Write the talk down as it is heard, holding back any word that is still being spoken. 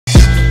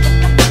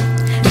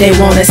They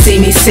wanna see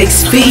me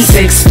 6 feet,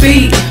 6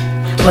 feet,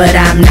 but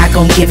I'm not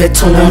gonna give it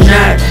to them.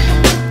 Not.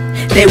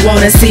 They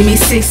wanna see me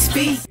 6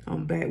 feet.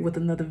 I'm back with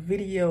another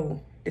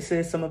video. This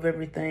is Some of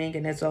Everything,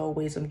 and as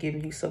always, I'm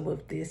giving you some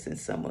of this and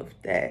some of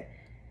that.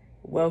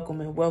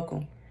 Welcome and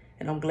welcome.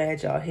 And I'm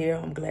glad y'all here.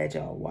 I'm glad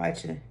y'all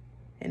watching.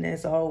 And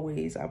as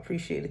always, I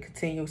appreciate the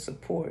continual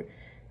support.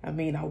 I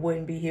mean, I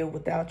wouldn't be here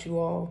without you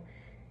all.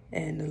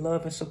 And the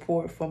love and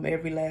support from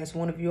every last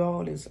one of you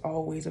all is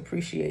always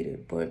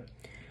appreciated. But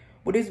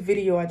with this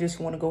video, I just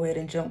want to go ahead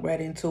and jump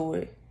right into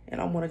it. And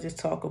I want to just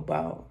talk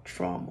about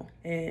trauma.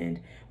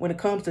 And when it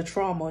comes to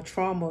trauma,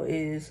 trauma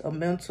is a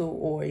mental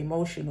or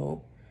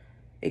emotional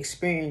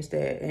experience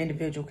that an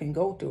individual can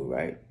go through,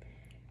 right?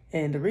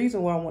 And the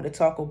reason why I want to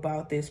talk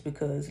about this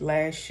because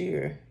last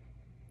year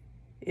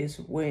is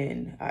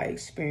when I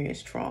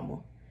experienced trauma.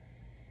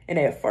 And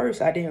at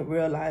first I didn't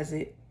realize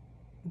it,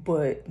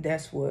 but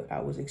that's what I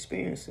was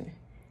experiencing.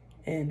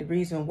 And the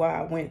reason why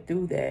I went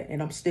through that,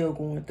 and I'm still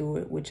going through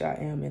it, which I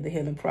am in the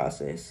healing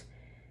process.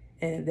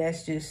 And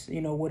that's just, you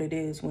know, what it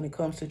is when it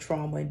comes to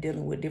trauma and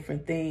dealing with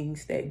different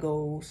things that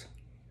goes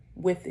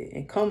with it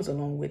and comes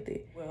along with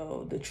it.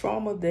 Well, the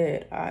trauma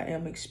that I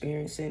am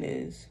experiencing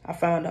is I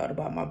found out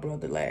about my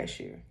brother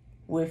last year.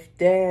 With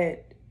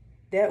that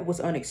was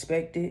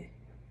unexpected.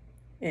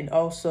 And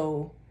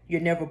also,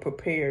 you're never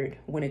prepared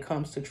when it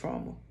comes to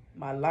trauma.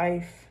 My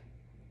life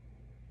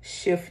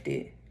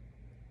shifted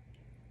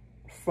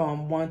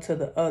from one to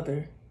the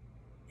other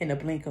in a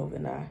blink of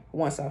an eye.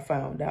 Once I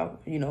found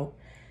out, you know,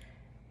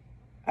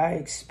 I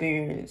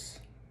experienced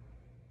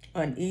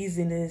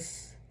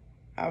uneasiness.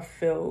 I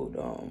felt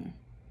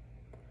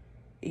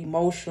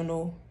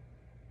emotional.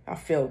 I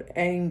felt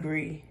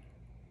angry.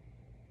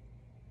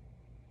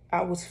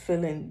 I was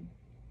feeling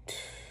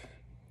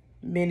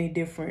many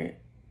different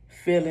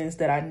feelings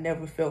that I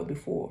never felt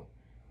before.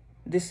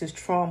 This is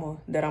trauma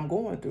that I'm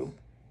going through.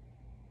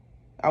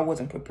 I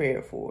wasn't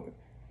prepared for it.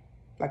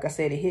 Like I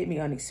said, it hit me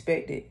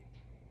unexpected.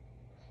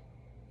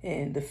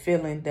 And the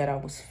feeling that I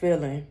was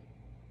feeling,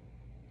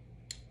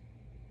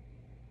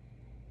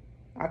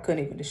 I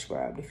couldn't even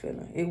describe the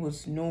feeling. It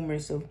was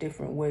numerous of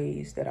different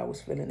ways that I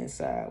was feeling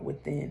inside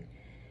within.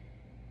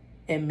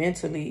 And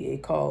mentally,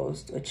 it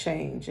caused a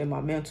change in my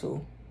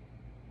mental.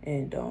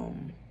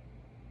 And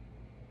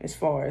as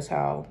far as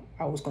how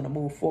I was going to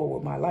move forward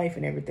with my life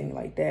and everything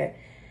like that.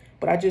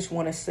 But I just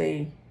want to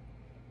say,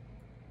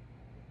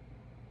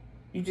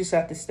 you just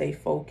have to stay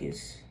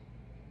focused.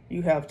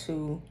 You have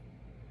to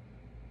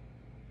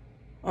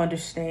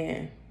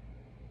understand.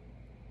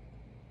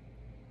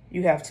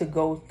 You have to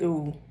go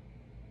through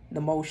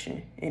the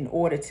motion. In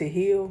order to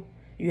heal,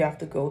 you have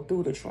to go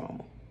through the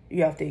trauma.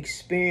 You have to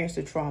experience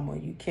the trauma.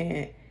 You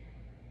can't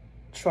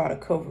try to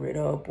cover it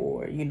up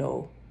or, you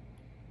know,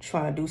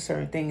 try to do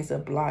certain things to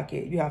block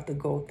it. You have to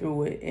go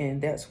through it. And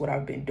that's what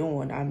I've been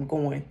doing. I'm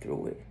going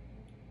through it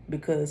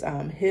because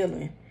I'm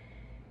healing.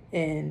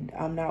 And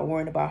I'm not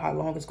worrying about how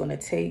long it's going to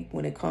take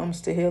when it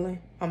comes to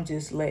healing. I'm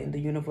just letting the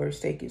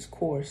universe take its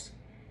course.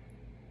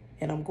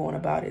 And I'm going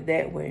about it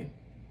that way.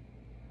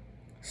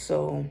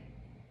 So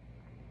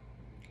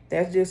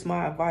that's just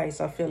my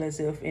advice. I feel as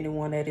if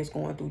anyone that is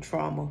going through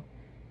trauma,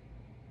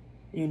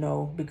 you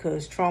know,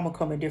 because trauma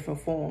come in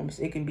different forms.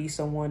 It can be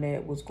someone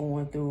that was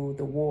going through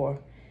the war.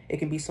 It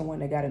can be someone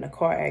that got in a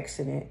car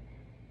accident.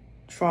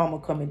 Trauma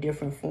come in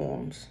different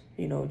forms,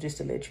 you know, just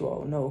to let you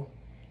all know.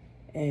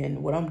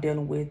 And what I'm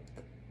dealing with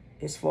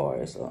as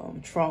far as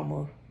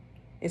trauma,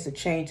 it's a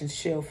change and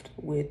shift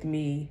with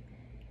me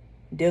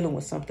dealing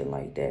with something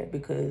like that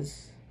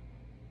because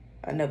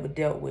I never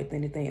dealt with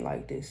anything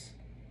like this.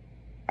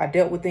 I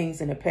dealt with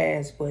things in the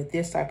past, but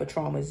this type of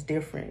trauma is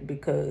different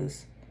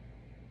because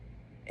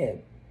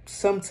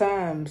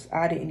sometimes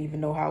I didn't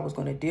even know how I was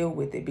going to deal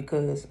with it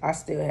because I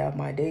still have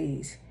my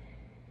days.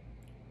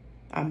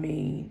 I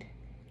mean,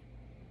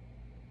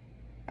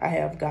 I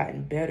have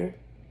gotten better.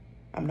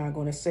 I'm not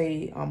going to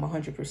say I'm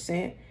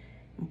 100%,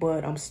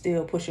 but I'm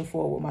still pushing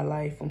forward with my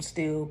life. I'm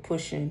still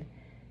pushing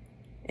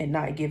and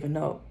not giving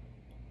up,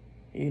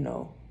 you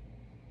know.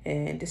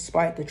 And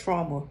despite the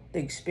trauma, the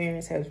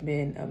experience has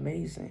been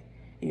amazing,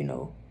 you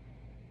know,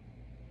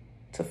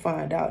 to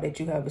find out that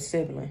you have a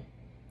sibling.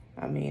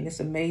 I mean, it's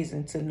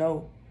amazing to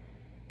know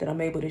that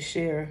I'm able to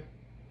share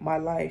my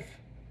life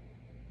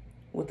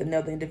with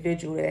another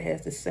individual that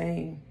has the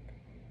same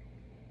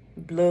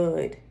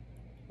blood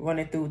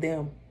running through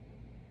them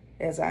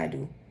as I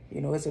do. You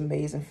know, it's an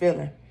amazing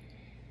feeling.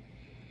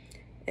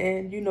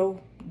 And, you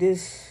know,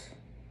 this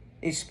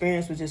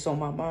experience was just on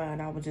my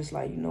mind. I was just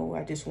like, you know,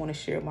 I just want to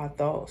share my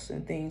thoughts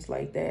and things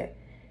like that.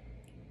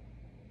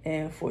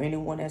 And for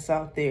anyone that's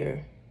out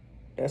there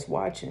that's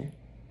watching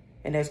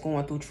and that's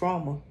going through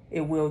trauma,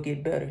 it will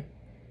get better.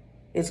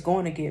 It's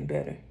going to get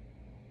better.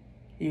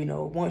 You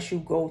know, once you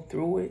go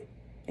through it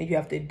and you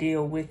have to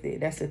deal with it,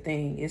 that's the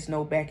thing. It's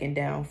no backing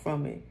down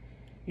from it.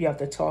 You have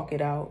to talk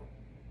it out.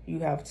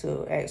 You have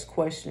to ask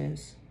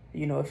questions,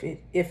 you know,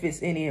 if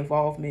it's any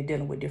involvement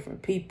dealing with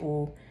different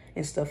people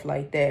and stuff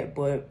like that.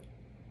 But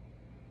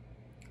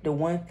the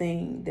one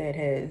thing that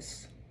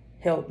has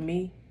helped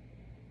me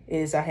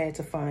is I had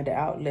to find an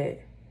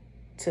outlet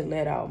to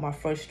let out my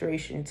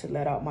frustration, to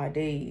let out my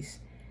days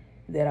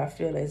that I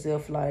feel as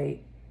if,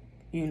 like,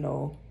 you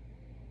know,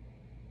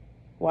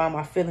 why am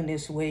I feeling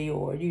this way?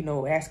 Or, you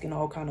know, asking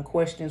all kind of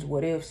questions,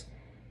 what ifs.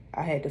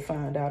 I had to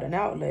find out an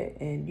outlet.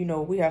 And, you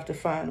know, we have to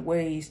find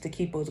ways to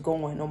keep us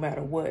going no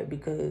matter what,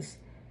 because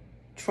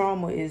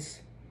trauma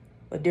is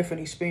a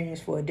different experience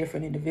for a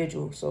different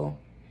individual. So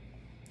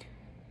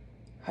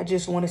I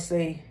just want to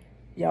say,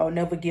 y'all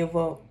never give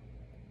up.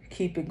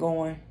 Keep it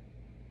going.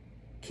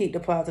 Keep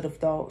the positive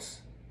thoughts.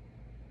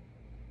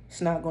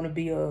 It's not going to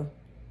be a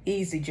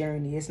easy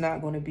journey. It's not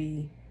going to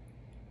be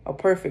a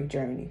perfect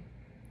journey,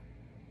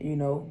 you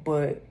know,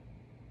 but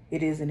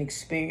it is an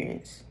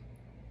experience,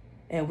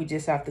 and we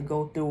just have to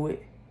go through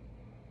it.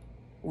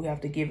 We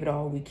have to give it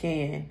all we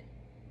can.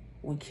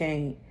 We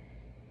can't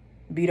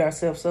beat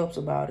ourselves up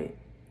about it,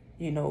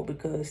 you know,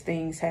 because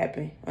things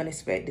happen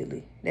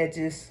unexpectedly.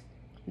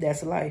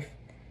 That's life.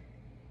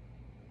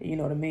 You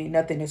know what I mean?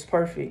 Nothing is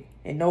perfect,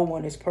 and no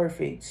one is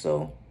perfect.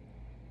 So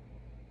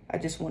I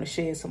just want to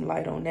shed some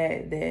light on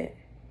that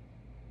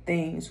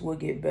things will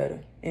get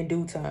better in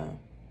due time.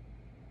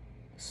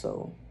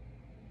 So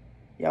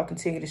y'all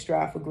continue to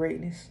strive for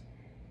greatness.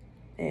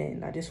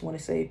 And I just want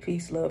to say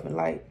peace, love, and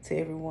light to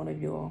every one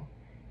of y'all.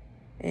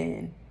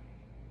 And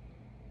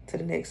to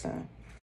the next time.